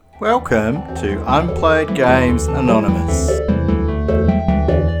Welcome to Unplayed Games Anonymous.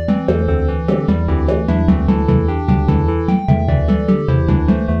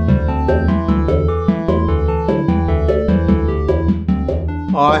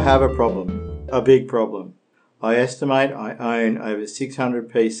 I have a problem, a big problem. I estimate I own over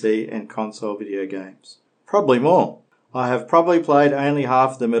 600 PC and console video games. Probably more. I have probably played only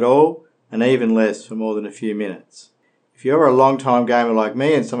half of them at all, and even less for more than a few minutes. If you're a long-time gamer like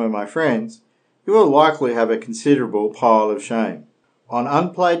me and some of my friends, you will likely have a considerable pile of shame. On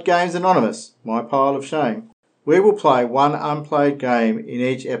Unplayed Games Anonymous, my pile of shame, we will play one unplayed game in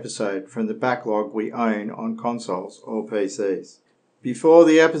each episode from the backlog we own on consoles or PCs. Before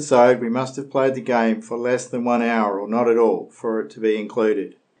the episode, we must have played the game for less than 1 hour or not at all for it to be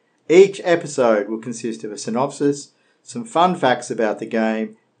included. Each episode will consist of a synopsis, some fun facts about the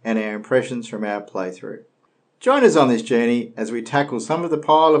game, and our impressions from our playthrough. Join us on this journey as we tackle some of the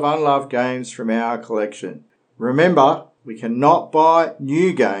pile of unloved games from our collection. Remember, we cannot buy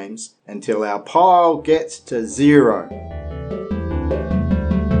new games until our pile gets to 0.